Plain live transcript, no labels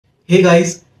Hey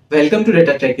guys, welcome to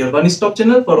DataTrek, your one-stop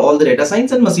channel for all the data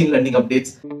science and machine learning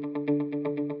updates.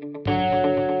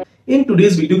 In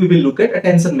today's video, we will look at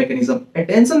attention mechanism.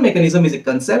 Attention mechanism is a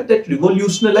concept that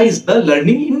revolutionized the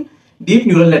learning in deep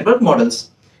neural network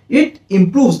models. It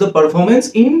improves the performance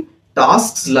in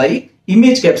tasks like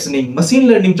image captioning, machine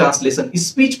learning translation,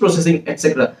 speech processing,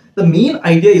 etc. The main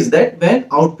idea is that when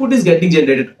output is getting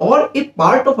generated or a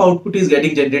part of output is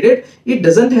getting generated, it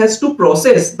doesn't have to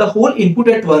process the whole input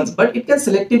at once, but it can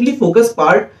selectively focus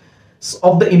parts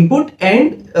of the input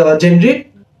and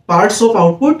generate parts of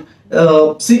output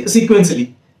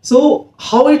sequentially. So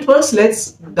how it works,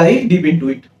 let's dive deep into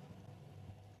it.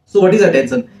 So what is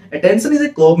attention? Attention is a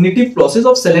cognitive process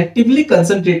of selectively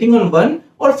concentrating on one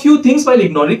or few things while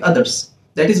ignoring others.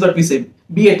 That is what we say.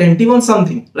 Be attentive on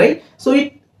something, right? So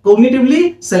it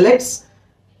cognitively selects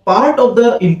part of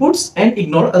the inputs and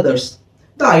ignore others.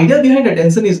 The idea behind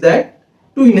attention is that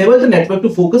to enable the network to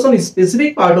focus on a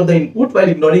specific part of the input while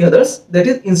ignoring others, that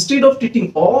is, instead of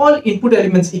treating all input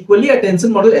elements equally,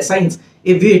 attention model assigns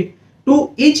a weight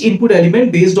to each input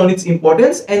element based on its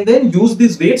importance and then use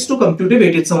these weights to compute a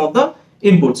weighted sum of the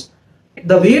inputs.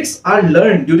 The weights are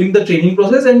learned during the training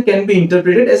process and can be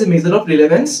interpreted as a measure of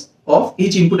relevance of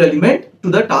each input element to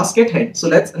the task at hand. So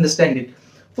let's understand it.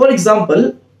 For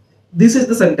example, this is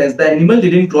the sentence: the animal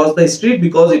didn't cross the street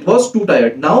because it was too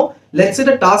tired. Now let's say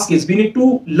the task is we need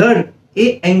to learn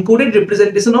a encoded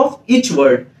representation of each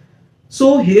word.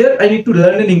 So here I need to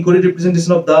learn an encoded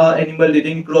representation of the animal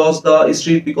didn't cross the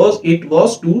street because it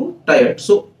was too tired.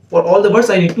 So for all the words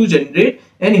I need to generate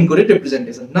an encoded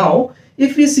representation. Now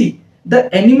if we see,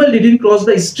 the animal didn't cross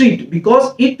the street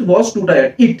because it was too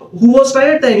tired. Who was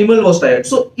tired? The animal was tired.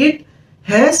 So it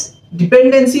has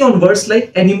dependency on words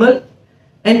like animal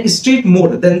and street more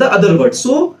than the other words.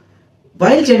 So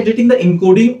while generating the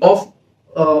encoding of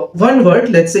one word,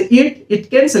 let's say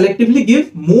it can selectively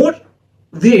give more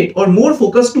weight or more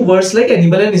focus to words like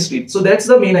animal and street. So that's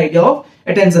the main idea of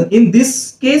attention. In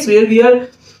this case, where we are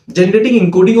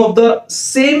generating encoding of the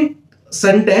same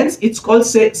sentence, it's called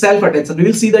self-attention. We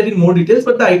will see that in more details,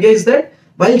 but the idea is that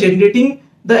while generating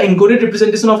the encoded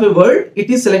representation of a word, it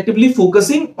is selectively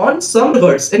focusing on some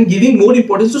words and giving more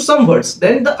importance to some words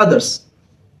than the others.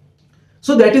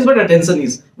 So that is what attention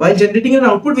is. While generating an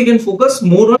output, we can focus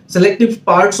more on selective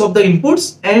parts of the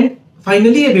inputs, and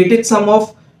finally a weighted sum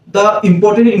of the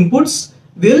important inputs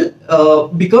will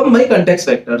become my context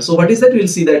vector. So what is that? We'll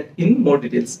see that in more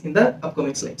details in the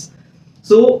upcoming slides.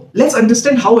 So let's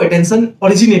understand how attention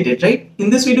originated, right?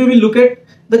 In this video, we'll look at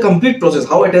the complete process,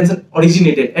 how attention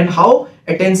originated and how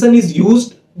attention is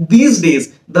used these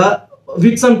days,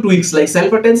 with some tweaks like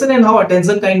self-attention, and how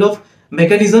attention kind of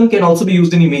mechanism can also be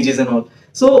used in images and all.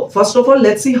 So first of all,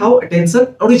 let's see how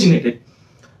attention originated.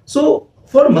 So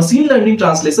for machine learning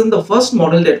translation, the first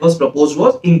model that was proposed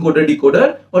was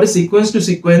encoder-decoder, or a sequence to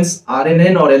sequence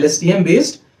RNN or LSTM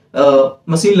based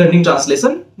machine learning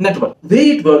translation network. The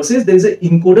way it works is there is an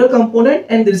encoder component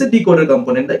and there is a decoder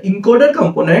component. The encoder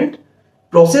component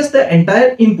process the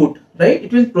entire input, right?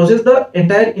 It will process the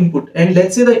entire input, and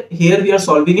let's say that here we are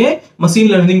solving a machine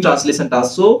learning translation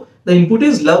task. So the input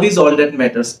is love is all that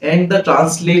matters, and the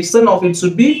translation of it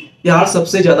should be प्यार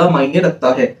सबसे ज़्यादा मायने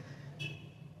रखता है.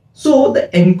 So the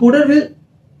encoder will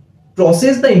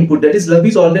process the input, that is love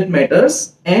is all that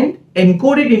matters, and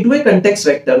encode it into a context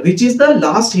vector, which is the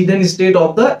last hidden state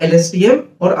of the LSTM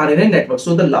or RNN network.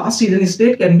 So the last hidden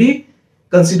state can be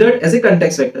considered as a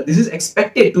context vector. This is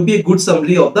expected to be a good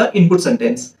summary of the input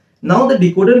sentence. Now the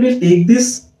decoder will take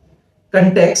this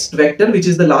context vector, which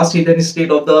is the last hidden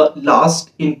state of the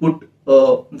last input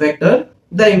vector.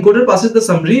 The encoder passes the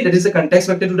summary, that is a context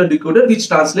vector, to the decoder, which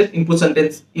translates input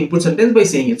sentence by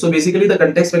saying it. So basically the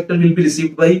context vector will be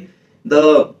received by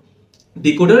the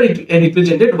decoder and it will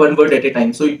generate one word at a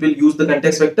time. So it will use the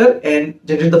context vector and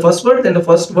generate the first word, then the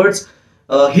first word's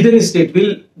hidden state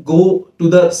will go to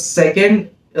the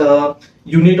second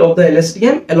unit of the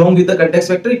LSTM along with the context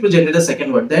vector. It will generate the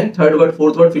second word, then third word,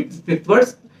 fourth word, fifth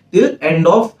word, till end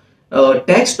of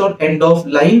text or end of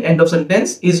line, end of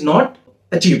sentence is not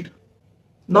achieved.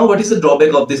 Now what is the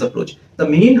drawback of this approach? The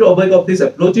main drawback of this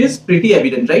approach is pretty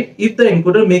evident, right? If the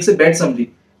encoder makes a bad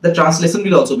summary, the translation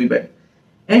will also be bad.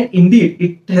 And indeed,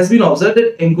 it has been observed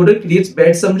that encoder creates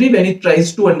bad summary when it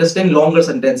tries to understand longer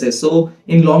sentences. So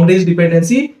in long range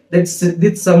dependency,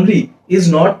 this summary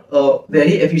is not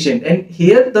very efficient. And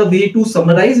here the way to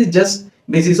summarize is just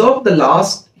basis of the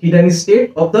last hidden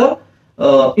state of the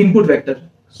input vector.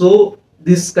 So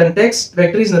this context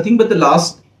vector is nothing but the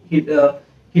last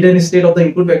hidden state of the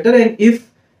input vector, and if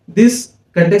this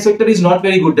context vector is not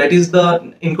very good, that is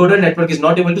the encoder network is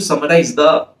not able to summarize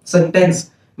the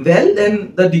sentence well,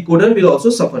 then the decoder will also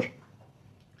suffer.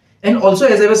 And also,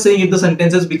 as I was saying, if the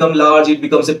sentences become large, it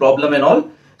becomes a problem and all.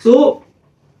 So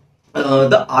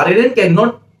the RNN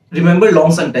cannot remember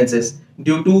long sentences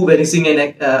due to vanishing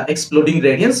and exploding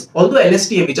gradients. Although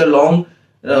LSTM, which are long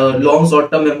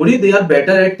short-term memory, they are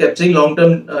better at capturing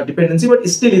long-term dependency. But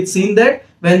still, it's seen that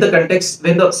when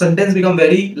the sentence become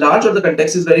very large or the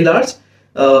context is very large,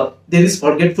 there is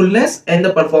forgetfulness and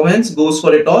the performance goes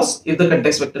for a toss if the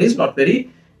context vector is not very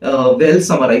well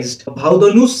summarized.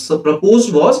 Bhaudhanu's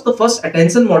proposed was the first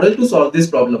attention model to solve this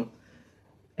problem,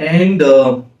 and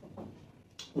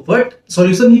what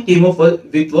solution he came up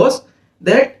with was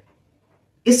that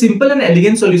a simple and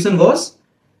elegant solution was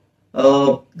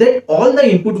that all the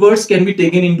input words can be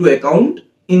taken into account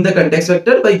in the context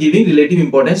vector by giving relative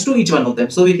importance to each one of them.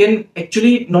 So we can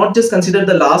actually not just consider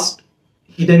the last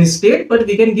hidden state, but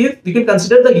we can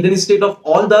consider the hidden state of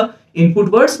all the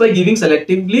input words by giving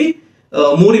selectively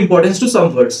more importance to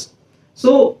some words.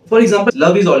 So for example,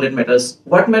 love is all that matters.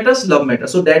 What matters? Love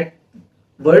matters. So that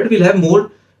word will have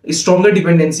more stronger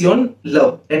dependency on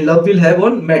love, and love will have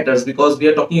on matters, because we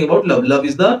are talking about love. Love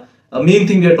is the main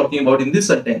thing we are talking about in this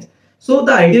sentence. So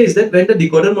the idea is that when the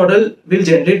decoder model will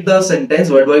generate the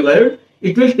sentence word by word,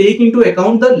 it will take into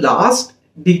account the last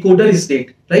decoder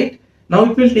state, right? Now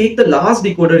it will take the last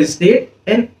decoder state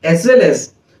and as well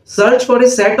as search for a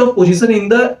set of position in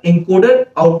the encoder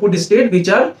output state which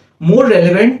are more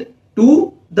relevant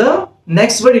to the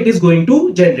next word it is going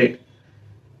to generate.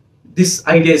 This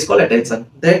idea is called attention.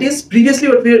 That is previously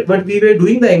what we were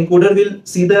doing. The encoder will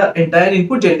see the entire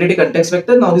input, generate a context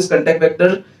vector. Now this context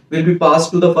vector will be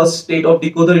passed to the first state of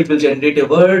decoder. It will generate a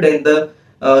word, and the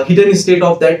hidden state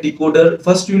of that decoder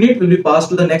first unit will be passed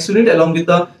to the next unit along with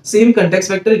the same context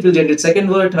vector. It will generate second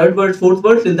word, third word, fourth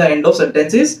word till the end of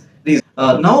sentence is reached.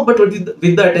 Now, but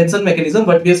with the attention mechanism,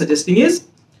 what we are suggesting is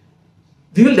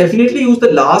we will definitely use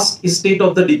the last state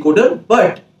of the decoder,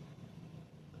 but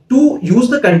to use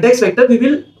the context vector, we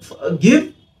will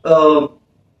give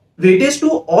weightage to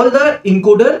all the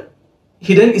encoder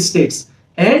hidden states,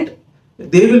 and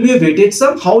there will be a weightage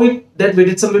sum. How that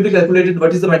weightage sum will be calculated,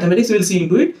 what is the mathematics, we will see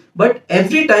into it. But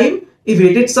every time a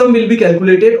weightage sum will be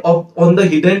calculated on the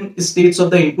hidden states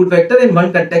of the input vector, and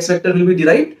one context vector will be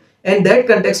derived, and that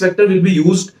context vector will be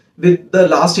used with the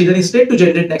last hidden state to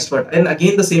generate next word, and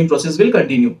again the same process will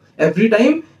continue. Every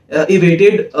time a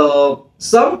weighted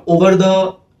sum over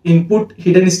the input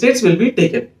hidden states will be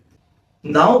taken.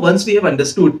 Now, once we have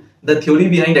understood the theory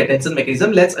behind attention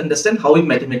mechanism, let's understand how it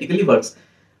mathematically works.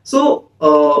 So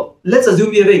let's assume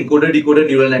we have an encoder decoder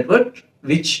neural network,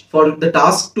 which for the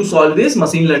task to solve is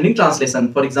machine learning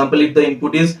translation. For example, if the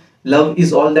input is love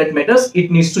is all that matters, it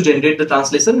needs to generate the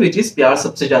translation which is प्यार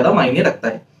सबसे ज़्यादा मायने रखता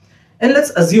है. And let's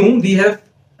assume we have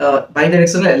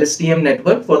bidirectional LSTM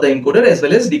network for the encoder as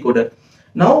well as decoder.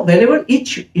 Now, whenever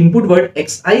each input word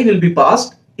xi will be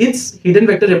passed, its hidden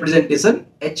vector representation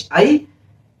hi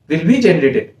will be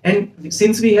generated. And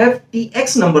since we have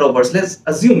tx number of words, let's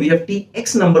assume we have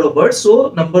tx number of words, so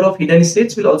number of hidden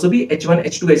states will also be h1,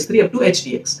 h2, h3 up to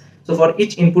htx. So for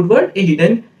each input word, a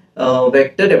hidden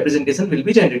vector representation will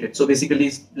be generated. So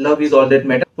basically, love is all that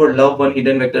matters. For love, one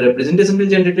hidden vector representation will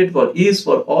be generated. For is,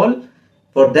 for all,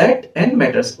 for that, and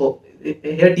matters. So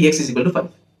here tx is equal to 5.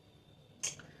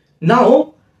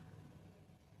 Now,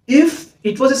 if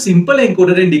it was a simple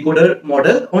encoder and decoder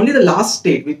model, only the last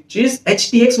state, which is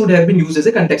htx, would have been used as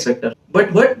a context vector.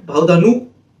 But what Bhaudhanu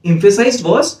emphasized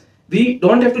was we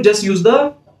don't have to just use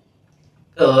the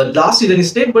last hidden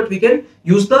state, but we can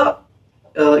use the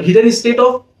hidden state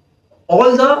of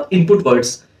all the input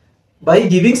words by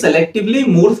giving selectively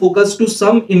more focus to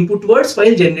some input words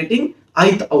while generating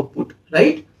ith output,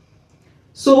 right?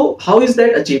 So how is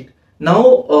that achieved?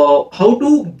 Now, how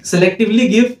to selectively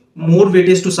give more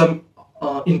weightage to some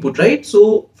input, right?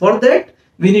 So for that,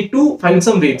 we need to find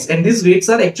some weights, and these weights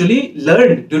are actually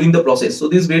learned during the process. So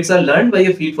these weights are learned by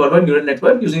a feed-forward neural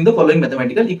network using the following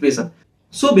mathematical equation.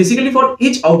 So basically, for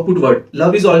each output word,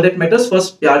 love is all that matters,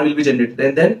 first pyar will be generated,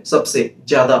 and then सबसे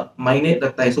ज़्यादा मायने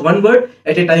रखता है. So one word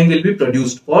at a time will be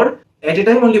produced. For at a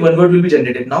time only one word will be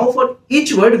generated. Now for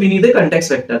each word we need a context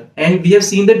vector, and we have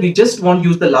seen that we just won't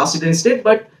use the last hidden state,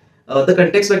 but the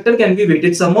context vector can be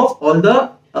weighted sum of all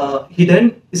the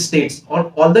hidden states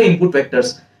or all the input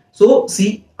vectors. So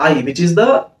ci, which is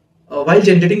the while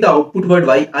generating the output word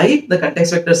yi, the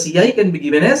context vector ci can be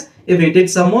given as a weighted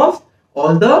sum of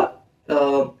all the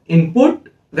input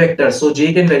vectors. So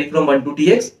j can vary from 1 to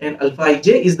tx, and alpha ij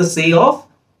is the say of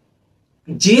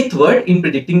jth word in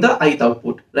predicting the ith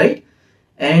output, right?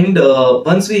 And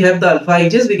once we have the alpha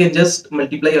ij's, we can just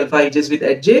multiply alpha ij's with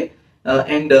hj,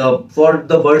 and for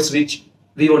the words which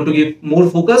we want to give more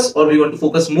focus, or we want to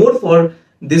focus more for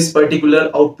this particular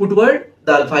output word,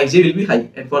 the alpha ij will be high,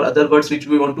 and for other words which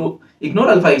we want to ignore,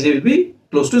 alpha ij will be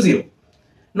close to 0.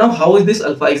 Now, how is this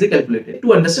alpha ij calculated?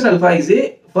 To understand alpha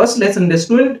ij, first let's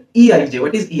understand eij.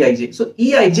 What is eij? So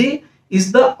eij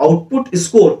is the output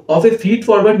score of a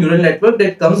feed-forward neural network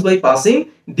that comes by passing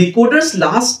decoder's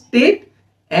last state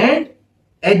and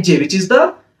hj, which is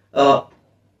the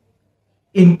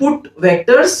input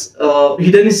vector's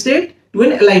hidden state, to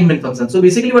an alignment function. So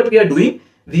basically what we are doing,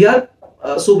 we are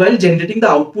so while generating the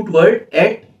output word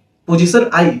at position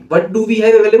I, what do we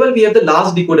have available? We have the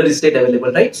last decoder state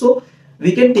available, right? So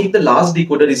we can take the last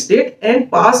decoder state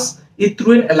and pass it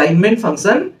through an alignment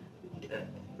function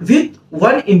with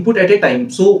one input at a time.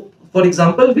 So for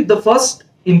example, with the first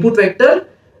input vector,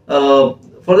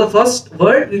 for the first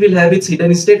word, we will have its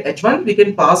hidden state h1. We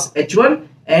can pass h1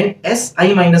 and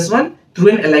si minus 1 through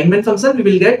an alignment function. We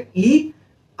will get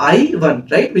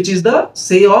ei1, right, which is the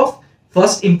say of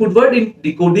first input word in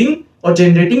decoding or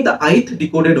generating the ith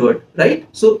decoded word, right?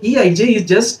 So eij is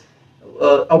just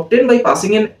obtained by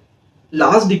passing an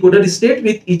last decoder state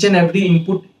with each and every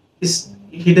input is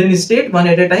hidden state one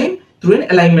at a time through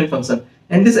an alignment function,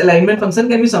 and this alignment function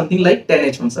can be something like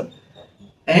 10h function.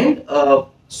 And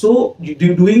so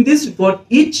doing this for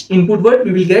each input word,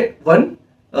 we will get one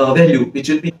value, which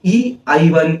will be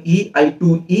ei1,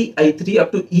 ei2, ei3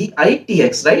 up to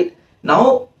eitx, right?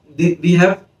 Now we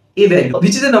have a value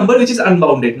which is a number which is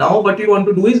unbounded. Now what we want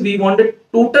to do is we want the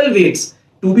total weights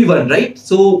to be 1, right?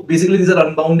 So basically these are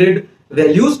unbounded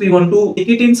values. We want to make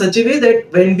it in such a way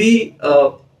that when we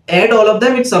add all of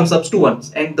them, it sums up to 1,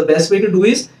 and the best way to do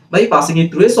is by passing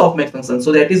it through a softmax function.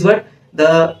 So that is what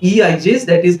the eij's,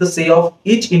 that is the say of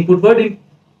each input word in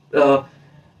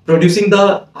producing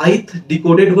the ith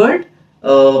decoded word,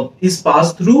 is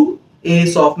passed through a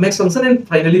softmax function, and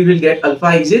finally we will get alpha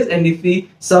ij's. And if we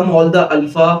sum all the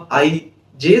alpha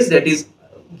ij's, that is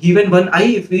given one I,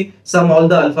 if we sum all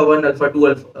the alpha 1, alpha 2,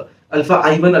 alpha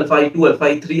i1, alpha i2, alpha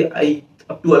i3, I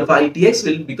up to alpha itx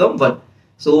will become 1.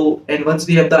 So, and once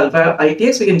we have the alpha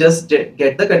itx, we can just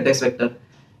get the context vector,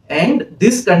 and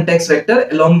this context vector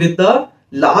along with the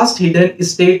last hidden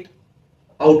state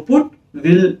output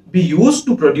will be used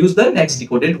to produce the next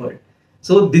decoded word.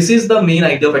 So this is the main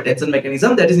idea of attention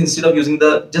mechanism, that is instead of using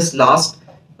the just last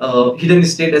hidden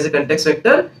state as a context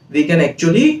vector, we can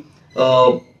actually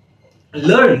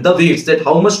learn the weights, that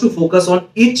how much to focus on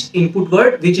each input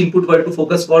word, which input word to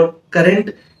focus for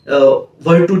current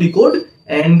word to decode,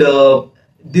 and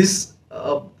this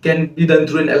can be done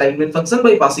through an alignment function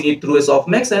by passing it through a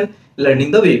softmax and learning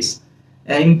the weights.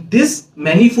 And this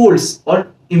manifolds or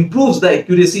improves the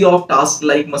accuracy of tasks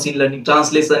like machine learning,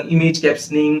 translation, image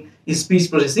captioning, speech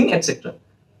processing, etc.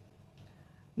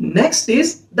 Next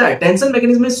is the attention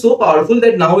mechanism is so powerful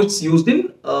that now it's used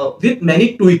in with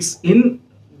many tweaks in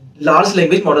large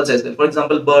language models as well. For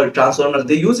example, BERT, transformers,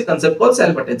 they use a concept called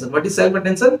self-attention. What is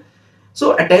self-attention?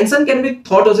 So attention can be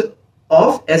thought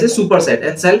of as a superset,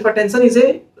 and self-attention is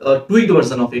a tweaked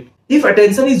version of it. If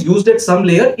attention is used at some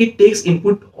layer, it takes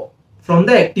input from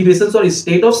the activations or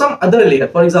state of some other layer.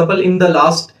 For example, in the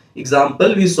last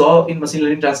example we saw in machine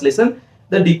learning translation,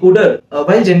 the decoder,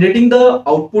 while generating the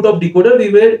output of decoder, we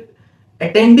were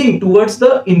attending towards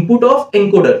the input of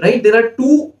encoder, right? There are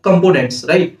two components,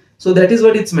 right? So that is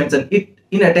what it's mentioned.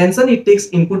 In attention, it takes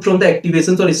input from the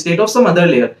activations or state of some other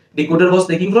layer. Decoder was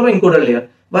taking from encoder layer.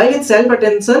 While in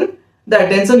self-attention, the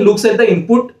attention looks at the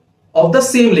input of the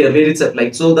same layer where it's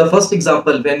applied. So the first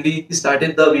example, when we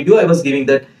started the video, I was giving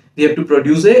that we have to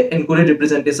produce a encoded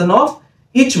representation of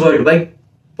each word by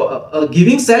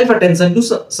giving self-attention to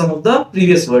some of the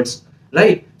previous words,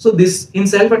 right? So this in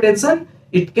self-attention,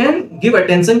 it can give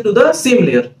attention to the same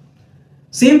layer.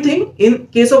 Same thing in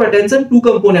case of attention, two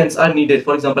components are needed.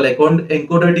 For example,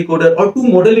 encoder, decoder, or two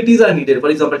modalities are needed. For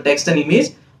example, text and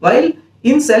image. While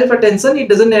in self-attention, it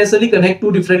doesn't necessarily connect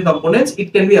two different components.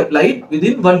 It can be applied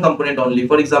within one component only.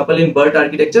 For example, in BERT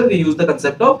architecture, we use the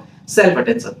concept of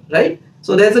self-attention, right?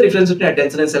 So there's a difference between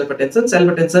attention and self-attention.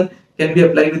 Self-attention can be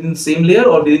applied within the same layer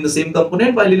or within the same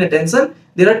component, while in attention,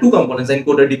 there are two components,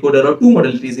 encoder, decoder, or two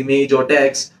modalities, image or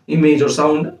text, image or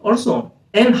sound, or so on.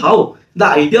 And how the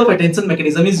idea of attention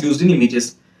mechanism is used in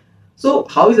images. So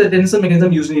how is attention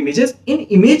mechanism used in images? In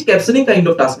image captioning kind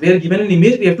of task, we are given an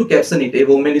image, we have to caption it. A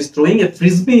woman is throwing a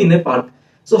frisbee in a park.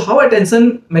 So how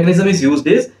attention mechanism is used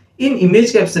is, in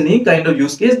image captioning kind of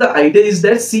use case, the idea is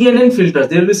that CNN filters,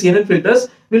 there will be CNN filters,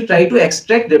 will try to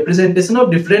extract representation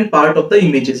of different part of the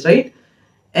images, right?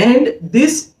 And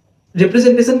this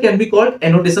representation can be called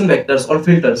annotation vectors or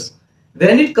filters.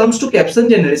 When it comes to caption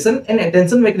generation, an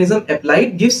attention mechanism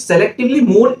applied gives selectively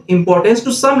more importance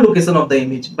to some location of the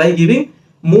image by giving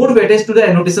more weightage to the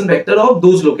annotation vector of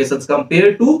those locations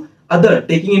compared to other,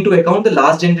 taking into account the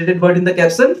last generated word in the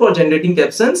caption for generating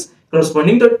captions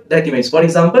corresponding to that image. For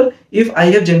example, if I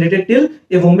have generated till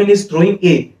a woman is throwing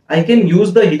A, I can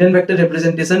use the hidden vector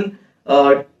representation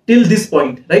till this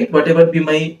point, right? Whatever be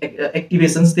my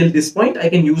activations till this point, I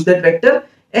can use that vector,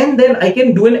 and then I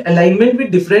can do an alignment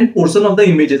with different portion of the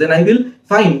images, and I will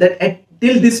find that at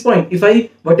till this point, if I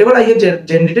whatever I have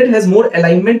generated has more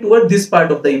alignment toward this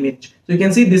part of the image. So you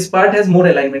can see this part has more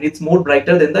alignment, it's more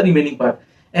brighter than the remaining part,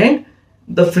 and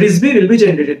the frisbee will be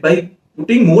generated by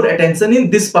putting more attention in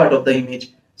this part of the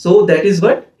image. So that is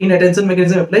what in attention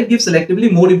mechanism applied gives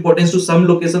selectively more importance to some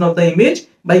location of the image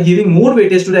by giving more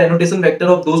weightage to the annotation vector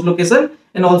of those location,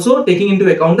 and also taking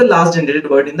into account the last generated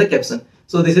word in the caption.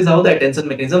 So this is how the attention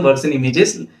mechanism works in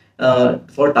images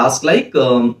for tasks like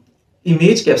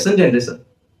image caption generation.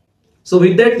 So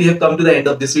with that, we have come to the end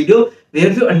of this video, where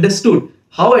we understood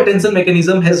how attention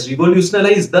mechanism has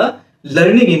revolutionized the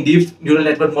learning in deep neural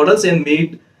network models and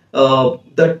made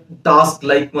the task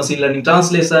like machine learning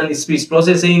translation, speech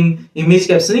processing, image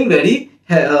captioning very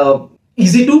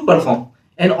easy to perform.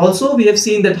 And also we have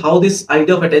seen that how this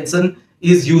idea of attention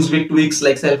is used with tweaks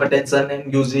like self-attention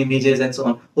and used in images and so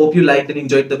on. Hope you liked and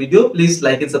enjoyed the video. Please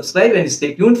like and subscribe and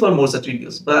stay tuned for more such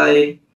videos. Bye.